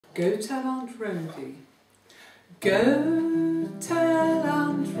Go tell Aunt Rhody. Go tell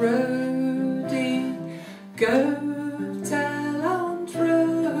Aunt Rhody. Go tell Aunt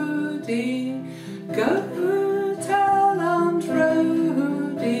Rhody. Go tell Aunt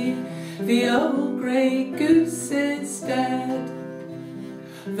Rhody. The old grey goose is dead.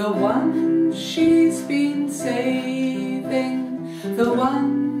 The one she's been saving. The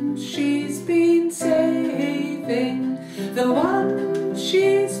one she's been saving. The one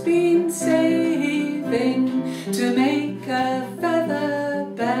she's been saving to make a feather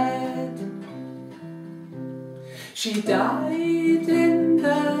bed. She died in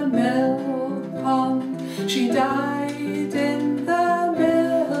the mill pond. She died in the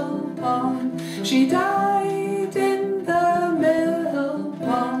mill pond. She died in the mill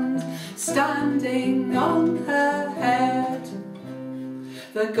pond, standing on her head.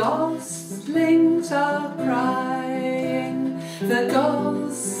 The goslings are crying. The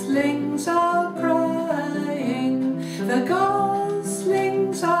goslings are crying. The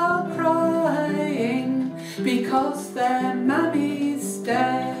goslings are crying because their mammy's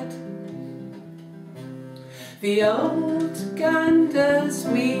dead. The old gander's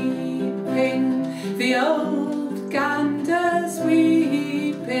weeping. The old gander's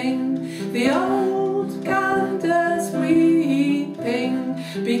weeping. The old gander's weeping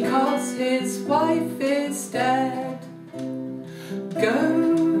because his wife is dead.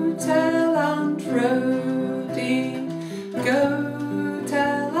 Go tell Aunt Rhody. Go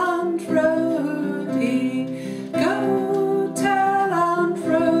tell Aunt Rhody. Go tell Aunt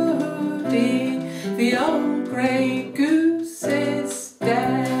Rhody. The old grey goose is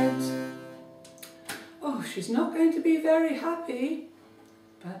dead. Oh, she's not going to be very happy.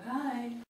 Bye-bye.